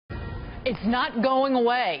It's not going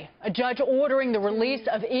away. A judge ordering the release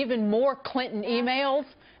of even more Clinton emails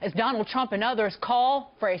as Donald Trump and others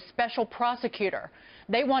call for a special prosecutor.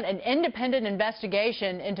 They want an independent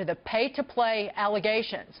investigation into the pay-to-play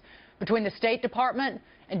allegations between the State Department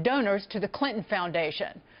and donors to the Clinton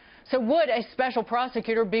Foundation. So would a special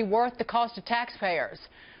prosecutor be worth the cost to taxpayers?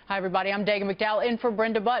 Hi, everybody. I'm Dagan McDowell in for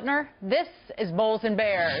Brenda Butner. This is Bulls and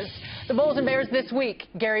Bears. The Bulls and Bears this week,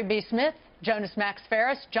 Gary B. Smith, Jonas Max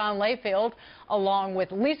Ferris, John Layfield, along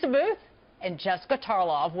with Lisa Booth and Jessica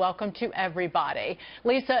Tarlov. Welcome to everybody.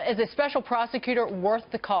 Lisa, is a special prosecutor worth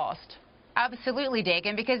the cost? Absolutely,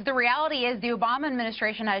 Dagan, because the reality is the Obama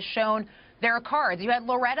administration has shown their cards. You had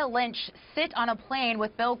Loretta Lynch sit on a plane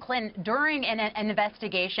with Bill Clinton during an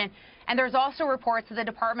investigation, and there's also reports that the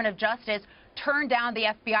Department of Justice turned down the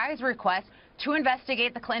FBI's request to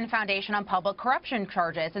investigate the Clinton Foundation on public corruption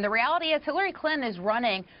charges. And the reality is Hillary Clinton is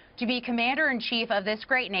running to be commander-in-chief of this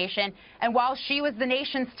great nation. And while she was the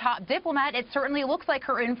nation's top diplomat, it certainly looks like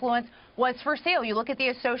her influence was for sale. You look at the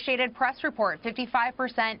Associated Press report,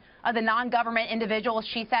 55% of the non-government individuals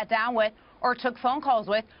she sat down with or took phone calls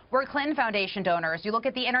with were Clinton Foundation donors. You look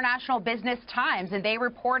at the International Business Times, and they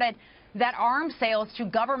reported that arms sales to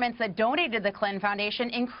governments that donated to the Clinton Foundation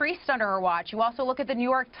increased under her watch. You also look at the New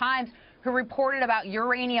York Times, who reported about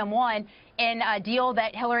Uranium One in a deal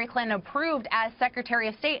that Hillary Clinton approved as Secretary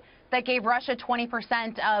of State that gave Russia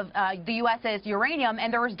 20% of the U.S.'s uranium,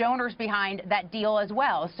 and there was donors behind that deal as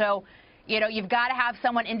well. So, you know, you've got to have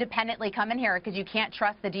someone independently come in here because you can't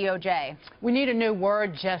trust the DOJ. We need a new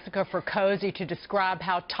word, Jessica, for cozy to describe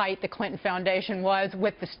how tight the Clinton Foundation was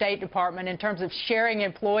with the State Department in terms of sharing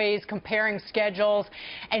employees, comparing schedules,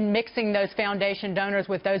 and mixing those foundation donors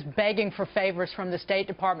with those begging for favors from the State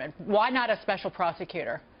Department. Why not a special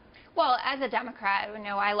prosecutor? Well, as a Democrat, you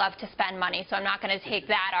know, I love to spend money, so I'm not going to take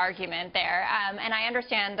that argument there. And I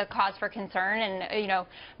understand the cause for concern, and, you know,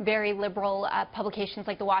 very liberal publications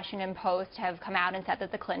like the Washington Post have come out and said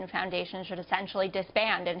that the Clinton Foundation should essentially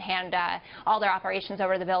disband and hand all their operations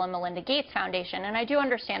over to the Bill and Melinda Gates Foundation. And I do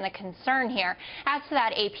understand the concern here. As to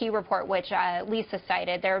that AP report, which Lisa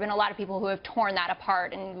cited, there have been a lot of people who have torn that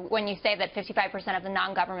apart. And when you say that 55% of the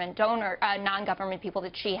non-government people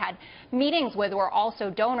that she had meetings with were also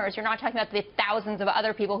donors, you're not talking about the thousands of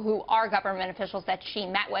other people who are government officials that she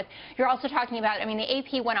met with. You're also talking about, I mean, the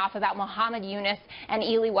AP went off about Muhammad Yunus and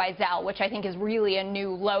Elie Wiesel, which I think is really a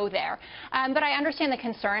new low there. But I understand the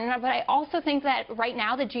concern, but I also think that right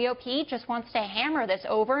now the GOP just wants to hammer this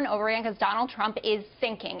over and over again because Donald Trump is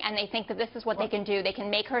sinking, and they think that this is what they can do. They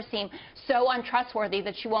can make her seem so untrustworthy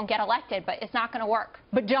that she won't get elected, but it's not going to work.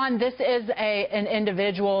 But, John, this is an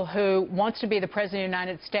individual who wants to be the President of the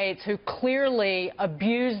United States, who clearly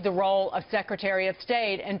abused the role of Secretary of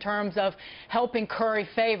State in terms of helping curry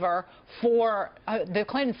favor for the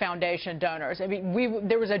Clinton Foundation donors. I mean,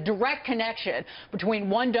 there was a direct connection between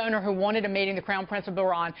one donor who wanted a meeting, the Crown Prince of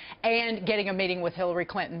Bahrain, and getting a meeting with Hillary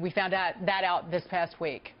Clinton. We found that out this past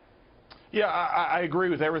week. Yeah, I agree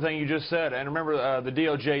with everything you just said. And remember, the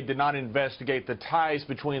DOJ did not investigate the ties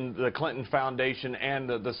between the Clinton Foundation and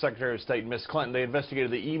the Secretary of State, Ms. Clinton. They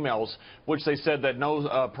investigated the emails, which they said that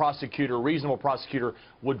no prosecutor, reasonable prosecutor,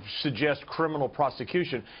 would suggest criminal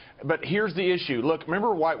prosecution. But here's the issue. Look,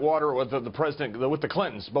 remember Whitewater with the president, with the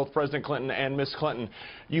Clintons, both President Clinton and Ms. Clinton.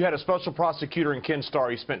 You had a special prosecutor in Ken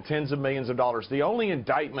Starr. He spent tens of millions of dollars. The only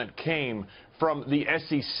indictment came from the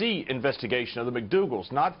SEC investigation of the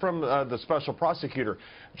McDougalls, not from the special prosecutor.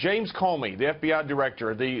 James Comey, the FBI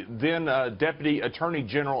director, the then Deputy Attorney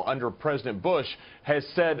General under President Bush, has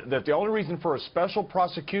said that the only reason for a special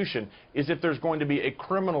prosecution is if there's going to be a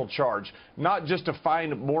criminal charge, not just to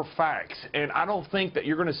find more facts. And I don't think that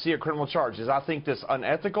you're going to see a criminal charge. Is I think this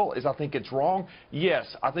unethical? Is I think it's wrong?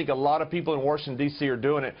 Yes, I think a lot of people in Washington, D.C. are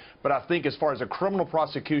doing it. But I think as far as a criminal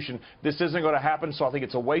prosecution, this isn't going to happen. So I think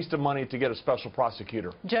it's a waste of money to get a special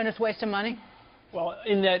prosecutor. Jonas, waste of money? Well,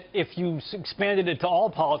 in that if you expanded it to all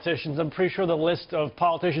politicians, I'm pretty sure the list of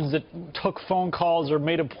politicians that took phone calls or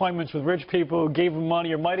made appointments with rich people who gave them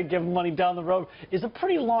money or might have given money down the road is a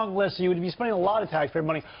pretty long list. So you would be spending a lot of taxpayer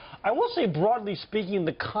money. I will say, broadly speaking,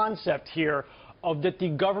 the concept here of that the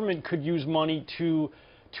government could use money to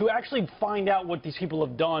actually find out what these people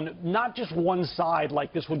have done, not just one side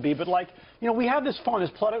like this would be, but like, you know, we have this fund,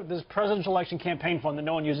 this presidential election campaign fund that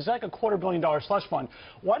no one uses. It's like a $250 million slush fund.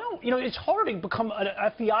 Why don't, you know, it's hard to become an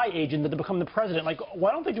FBI agent than to become the president. Like,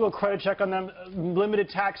 why don't they do a credit check on them, limited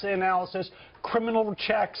tax analysis, criminal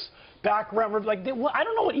checks, background. Like, I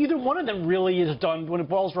don't know what either one of them really is done when it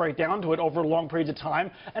boils right down to it over long periods of time.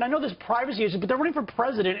 And I know there's privacy issues, but they're running for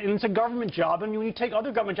president, and it's a government job. And when you take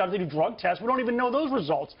other government jobs, they do drug tests. We don't even know those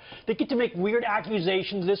results. They get to make weird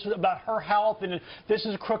accusations. This is about her health, and this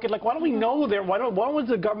is crooked. Like, why don't we know there? Why don't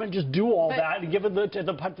the government just do all that and give it to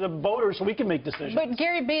the voters so we can make decisions? But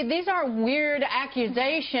Gary B., these aren't weird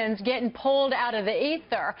accusations getting pulled out of the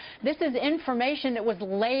ether. This is information that was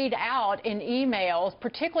laid out in emails,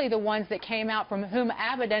 particularly the ones that came out from Huma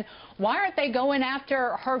Abedin. Why aren't they going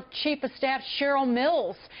after her chief of staff, Cheryl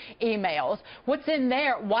Mills' emails? What's in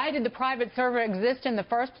there? Why did the private server exist in the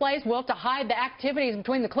first place? Well, to hide the activities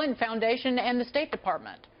between the Clinton Foundation and the State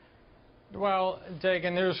Department. Well,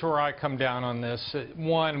 Dagen, here's where I come down on this.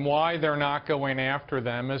 One, why they're not going after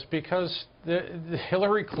them is because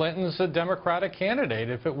Hillary Clinton's a Democratic candidate.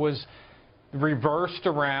 If it was reversed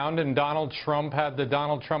around and Donald Trump had the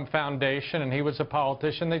Donald Trump Foundation and he was a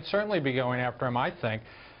politician, they'd certainly be going after him, I think.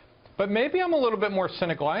 But maybe I'm a little bit more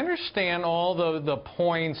cynical. I understand all the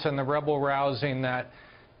points and the rebel-rousing that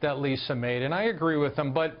Lisa made, and I agree with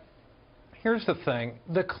them. But here's the thing.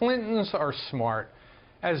 The Clintons are smart.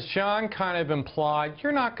 As John kind of implied,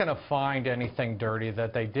 you're not going to find anything dirty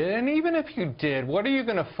that they did. And even if you did, what are you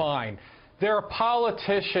going to find? They're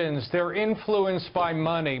politicians. They're influenced by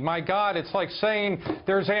money. My God, it's like saying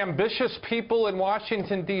there's ambitious people in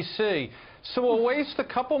Washington, D.C. So we'll waste a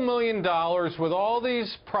couple $1 million with all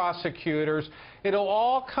these prosecutors. It'll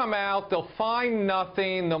all come out. They'll find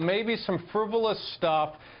nothing. There'll maybe some frivolous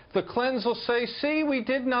stuff. The Clintons will say, see, we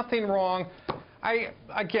did nothing wrong.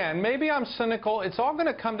 Again, maybe I'm cynical. It's all going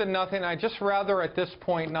to come to nothing. I'd just rather at this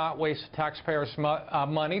point not waste taxpayers'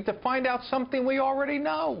 money to find out something we already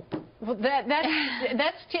know. Well,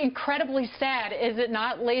 that's incredibly sad, is it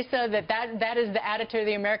not, Lisa, that is the attitude of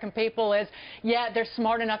the American people is, yeah, they're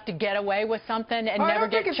smart enough to get away with something and never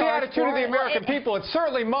get charged for it. I don't think it's the attitude of the American people. It's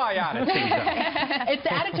certainly my attitude. It's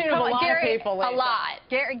the attitude of a lot of people, Lisa. A lot.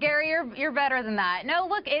 Gary, you're better than that. No,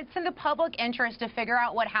 look, it's in the public interest to figure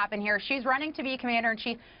out what happened here. She's running to be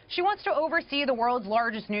commander-in-chief. She wants to oversee the world's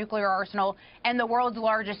largest nuclear arsenal and the world's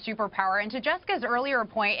largest superpower. And to Jessica's earlier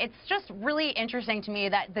point, it's just really interesting to me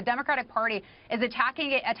that the Democratic Party is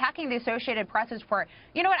attacking the Associated Press's report.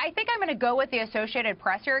 You know what? I think I'm going to go with the Associated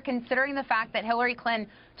Press here, considering the fact that Hillary Clinton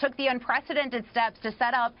took the unprecedented steps to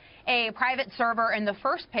set up a private server in the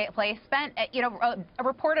first place, spent, a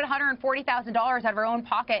reported $140,000 out of her own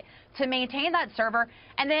pocket to maintain that server,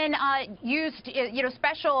 and then used,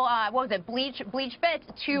 special, BleachBit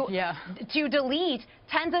to delete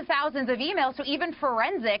tens of thousands of emails. So even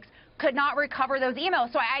forensics could not recover those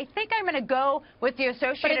emails. So I think I'm going to go with the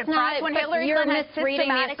Associated Press when Hillary Clinton has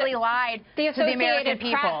systematically lied to the American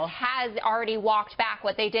people. The Associated Press has already walked back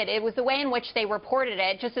what they did. It was the way in which they reported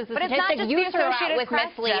it, just as the statistic you threw out was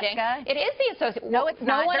misleading. Jessica. It is the Associated Press. No, it's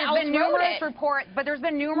not. There's been numerous reports, but there's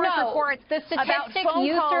been numerous reports the about statistic phone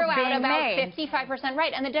you calls threw out being about made. 55%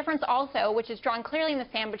 right. And the difference also, which is drawn clearly in the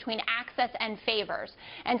sand between access and favors.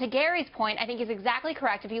 And to Gary's point, I think he's exactly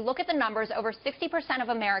correct. If you look at the numbers, over 60% of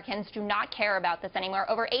Americans do not care about this anymore.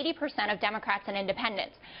 Over 80% of Democrats and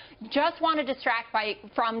independents just want to distract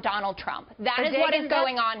from Donald Trump. That is what is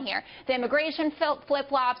going on here. The immigration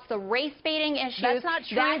flip-flops, the race baiting issues. That's not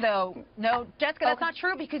true, though. No, Jessica, that's not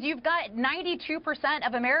true, because you've got 92%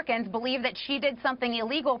 of Americans believe that she did something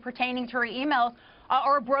illegal pertaining to her emails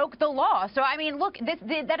or broke the law. So, I mean, look,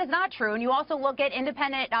 that is not true. And you also look at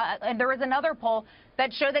independent, and there was another poll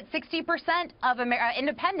that showed that 60% of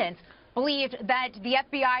independents believed that the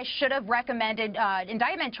FBI should have recommended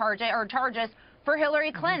indictment charges for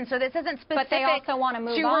Hillary Clinton. So this isn't specific but they also want to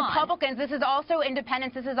move to on. Republicans. This is also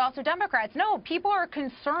independents. This is also Democrats. No, people are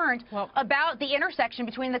concerned about the intersection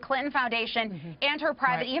between the Clinton Foundation and her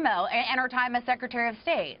private email and her time as Secretary of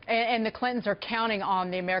State. And the Clintons are counting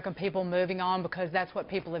on the American people moving on, because that's what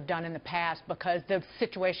people have done in the past, because the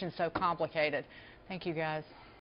situation is so complicated. Thank you, guys.